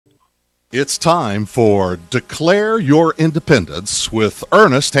It's time for Declare Your Independence with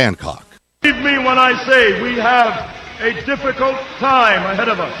Ernest Hancock. Believe me when I say we have a difficult time ahead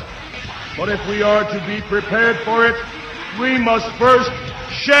of us. But if we are to be prepared for it, we must first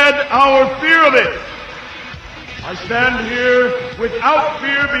shed our fear of it. I stand here without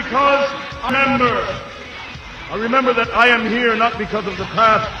fear because I remember that I am here not because of the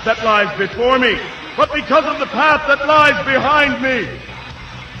path that lies before me, but because of the path that lies behind me.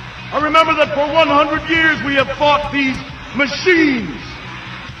 I remember that for 100 years we have fought these machines.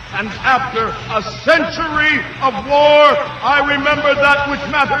 And after a century of war, I remember that which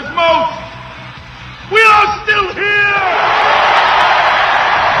matters most. We are still here!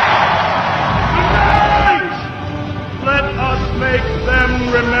 Tonight, let us make them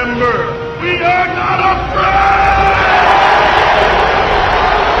remember we are not afraid!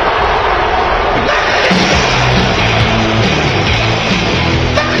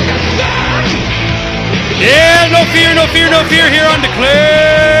 Yeah, no fear, no fear, no fear here on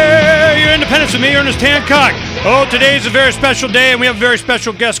Declare Your Independence with me, Ernest Hancock. Oh, today's a very special day, and we have a very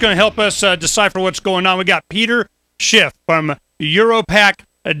special guest going to help us decipher what's going on. We got Peter Schiff from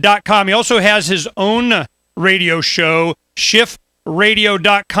Europac.com. He also has his own radio show,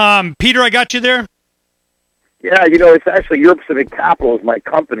 schiffradio.com. Peter, I got you there? Yeah, you know, it's actually Europe Pacific Capital is my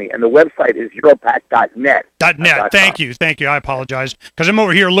company, and the website is europac.net. .net. Thank you. I apologize, because I'm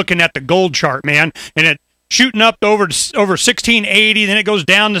over here looking at the gold chart, man, and it's shooting up to over 1680, then it goes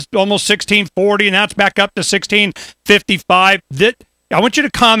down to almost 1640, and now it's back up to 1655. I want you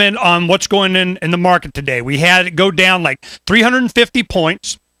to comment on what's going in the market today. We had it go down like 350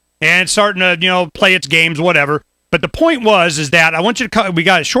 points, and it's starting to, play its games, whatever. But the point is that I want you to we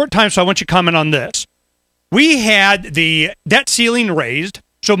got a short time, so I want you to comment on this. We had the debt ceiling raised,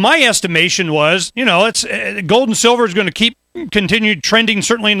 so my estimation was, it's gold and silver is going to continue trending,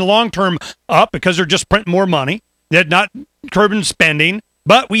 certainly in the long term, up because they're just printing more money. They're not curbing spending.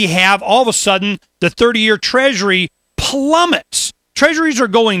 But we have, all of a sudden, the 30-year Treasury plummets. Treasuries are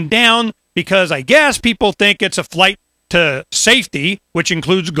going down because I guess people think it's a flight to safety, which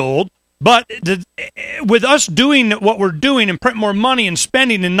includes gold. But with us doing what we're doing and printing more money and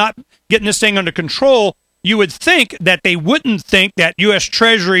spending and not getting this thing under control, you would think that they wouldn't think that U.S.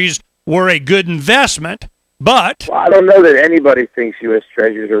 Treasuries were a good investment, but... Well, I don't know that anybody thinks U.S.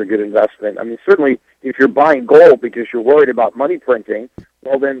 Treasuries are a good investment. I mean, certainly, if you're buying gold because you're worried about money printing,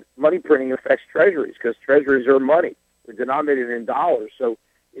 well, then money printing affects Treasuries because Treasuries are money. They're denominated in dollars, so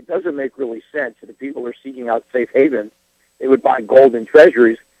it doesn't make really sense. If the people are seeking out safe haven, they would buy gold and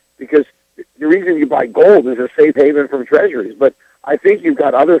Treasuries because the reason you buy gold is a safe haven from Treasuries, but I think you've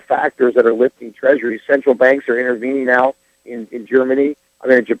got other factors that are lifting Treasuries. Central banks are intervening now in Germany,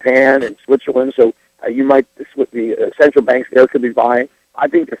 in Japan and Switzerland. So the central banks there could be buying. I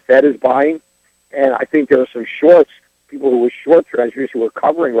think the Fed is buying, and I think there are some shorts, people who are short Treasuries who are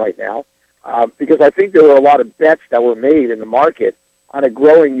covering right now, because I think there were a lot of bets that were made in the market on a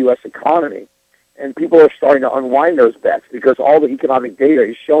growing U.S. economy, and people are starting to unwind those bets because all the economic data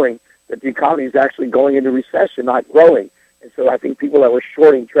is showing that the economy is actually going into recession, not growing. And so I think people that were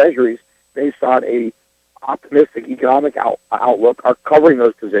shorting Treasuries based on a optimistic economic outlook are covering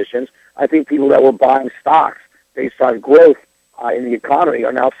those positions. I think people that were buying stocks based on growth in the economy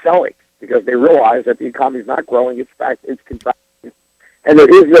are now selling because they realize that the economy is not growing. In fact, it's contracting. And there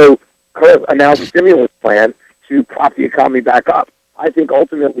is no announced stimulus plan to prop the economy back up. I think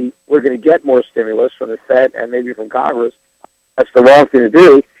ultimately we're going to get more stimulus from the Fed and maybe from Congress. That's the wrong thing to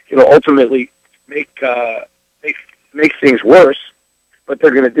do. Ultimately make things worse, but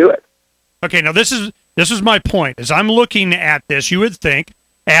they're going to do it. Okay, now this is my point. As I'm looking at this, you would think,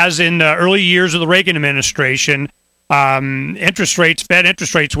 as in the early years of the Reagan administration, Fed interest rates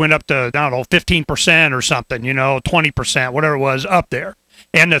went up to, 15% or something, 20%, whatever it was, up there.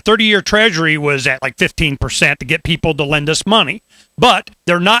 And the 30-year Treasury was at like 15% to get people to lend us money. But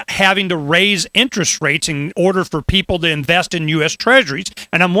they're not having to raise interest rates in order for people to invest in U.S. Treasuries.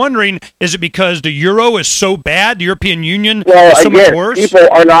 And I'm wondering, is it because the euro is so bad, the European Union is so much worse? People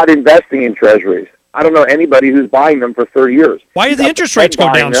are not investing in Treasuries. I don't know anybody who's buying them for 30 years. Why do the interest rates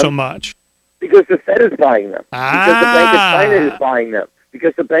go down so much? Because the Fed is buying them. Because the Bank of China is buying them.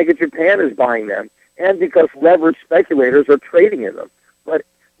 Because the Bank of Japan is buying them. And because leveraged speculators are trading in them. But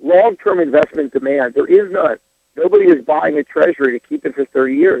long-term investment demand, there is none. Nobody is buying a Treasury to keep it for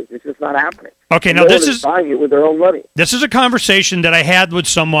 30 years. It's just not happening. Okay, now this is buying it with their own money. This is a conversation that I had with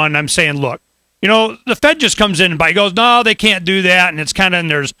someone. I'm saying, look, the Fed just comes in and goes, no, they can't do that, and it's kind of, and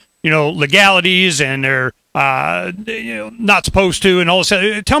there's legalities, and they're not supposed to, and all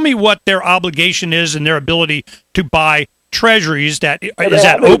this. Tell me what their obligation is and their ability to buy treasuries that is Well,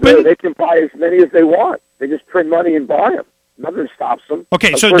 that open? They can buy as many as they want. They just print money and buy them. Nothing stops them.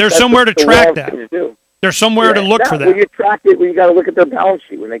 Okay, Of so course, there's that's somewhere to the track wrong that. thing to do. There's somewhere to look for that. When you track it, you got to look at their balance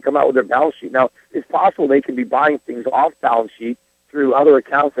sheet when they come out with their balance sheet. Now, it's possible they can be buying things off balance sheet through other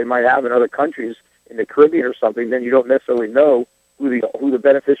accounts they might have in other countries in the Caribbean or something. Then you don't necessarily know who the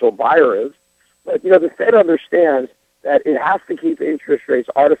beneficial buyer is. But the Fed understands that it has to keep interest rates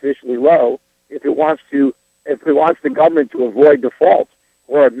artificially low if it wants the government to avoid default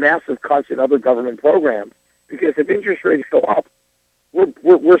or massive cuts in other government programs. Because if interest rates go up,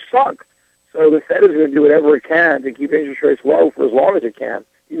 we're sunk. So the Fed is going to do whatever it can to keep interest rates low for as long as it can,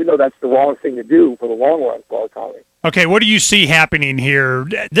 even though that's the wrong thing to do for the long run for our economy. Okay, what do you see happening here?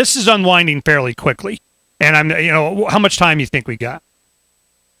 This is unwinding fairly quickly, and how much time you think we got?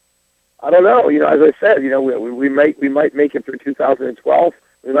 I don't know. As I said, we might make it through 2012.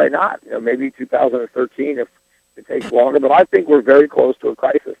 We might not. Maybe 2013 if it takes longer. But I think we're very close to a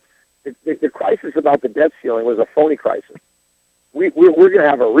crisis. The crisis about the debt ceiling was a phony crisis. We're going to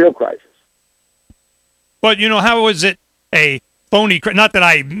have a real crisis. But how is it a phony? Not that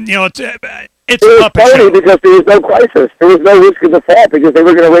it's a puppet phony show. Because there was no crisis. There was no risk of default because they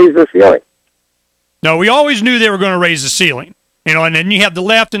were going to raise the ceiling. No, we always knew they were going to raise the ceiling. And then you have the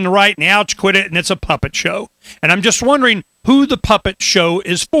left and the right, and the ouch, quit it, and it's a puppet show. And I'm just wondering who the puppet show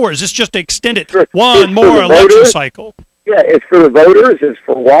is for. Is this just to extend it one more election cycle? Yeah, it's for the voters. It's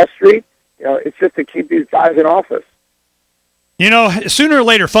for Wall Street. It's just to keep these guys in office. Sooner or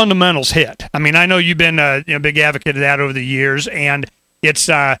later, fundamentals hit. I mean, I know you've been a big advocate of that over the years, and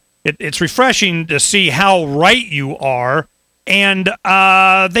it's refreshing to see how right you are, and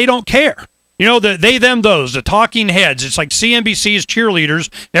they don't care. The they, them, those, the talking heads. It's like CNBC's cheerleaders.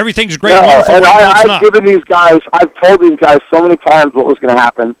 Everything's great. No, and I've told these guys so many times what was going to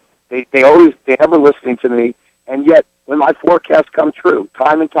happen. They never listening to me, and yet when my forecasts come true,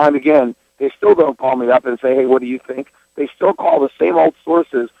 time and time again, they still don't call me up and say, "Hey, what do you think?" They still call the same old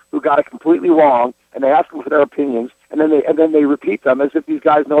sources who got it completely wrong, and they ask them for their opinions, and then they repeat them as if these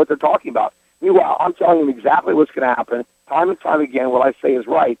guys know what they're talking about. Meanwhile, I'm telling them exactly what's going to happen, time and time again. What I say is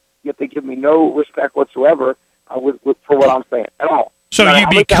right, yet they give me no respect whatsoever for what I'm saying at all. So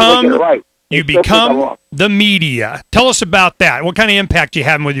you become the media. Tell us about that. What kind of impact you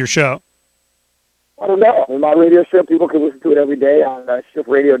having with your show? I don't know. I mean, my radio show, people can listen to it every day on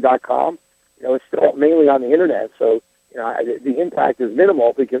schiffradio.com. It's still mainly on the internet, so the impact is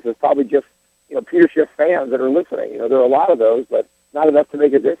minimal because it's probably just Peter Schiff fans that are listening. There are a lot of those, but not enough to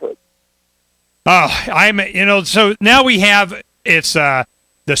make a difference. Oh, so now we have the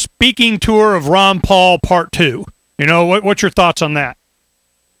speaking tour of Ron Paul Part 2. What's your thoughts on that?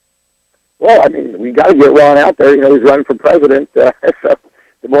 Well, I mean, we got to get Ron out there. He's running for president, so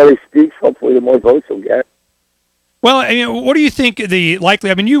the more he speaks, hopefully, the more votes he'll get. Well, what do you think the likely?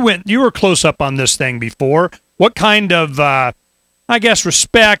 I mean, you were close up on this thing before. What kind of,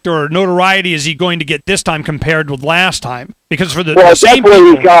 respect or notoriety is he going to get this time compared with last time? Because for the same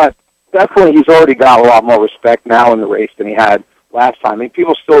people, definitely he's already got a lot more respect now in the race than he had last time. I mean,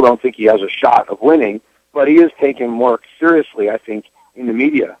 people still don't think he has a shot of winning, but he is taken more seriously, I think, in the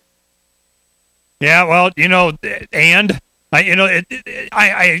media. Yeah, well, and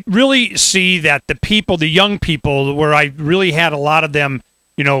I really see that the people, the young people, where I really had a lot of them,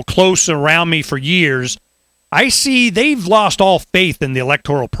 close around me for years, I see they've lost all faith in the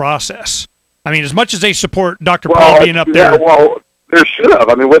electoral process. I mean, as much as they support Dr. Paul being up there. Well, there should have.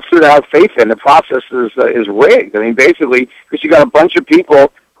 I mean, what's there to have faith in? The process is rigged. I mean, basically, because you got a bunch of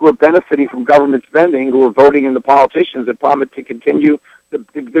people who are benefiting from government spending who are voting in the politicians that promise to continue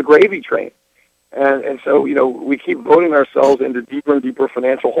the gravy train. And so, we keep voting ourselves into deeper and deeper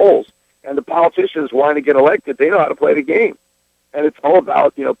financial holes. And the politicians wanting to get elected, they know how to play the game. And it's all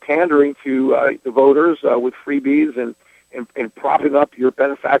about, pandering to the voters with freebies and propping up your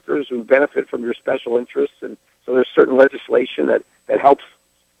benefactors who benefit from your special interests. And so there's certain legislation that helps,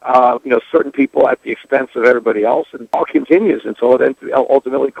 certain people at the expense of everybody else. And all continues until it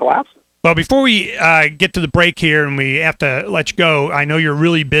ultimately collapses. Well, before we get to the break here and we have to let you go, I know you're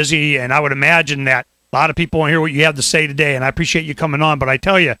really busy, and I would imagine that a lot of people want to hear what you have to say today, and I appreciate you coming on. But I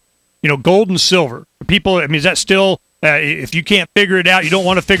tell you, gold and silver. People, I mean, is that still, if you can't figure it out, you don't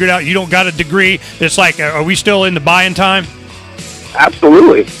want to figure it out, you don't got a degree, it's like, are we still in the buying time?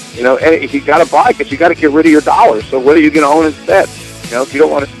 Absolutely. If you got to buy, because you got to get rid of your dollars. So what are you going to own instead? If you don't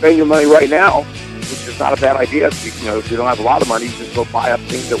want to spend your money right now, which is not a bad idea. If you don't have a lot of money, you just go buy up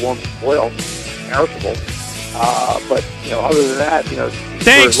things that won't spoil, perishable. But other than that,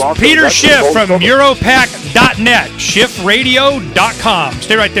 Thanks, Peter Schiff from Europac.net, schiffradio.com.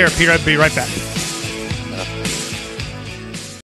 Stay right there, Peter. I'll be right back.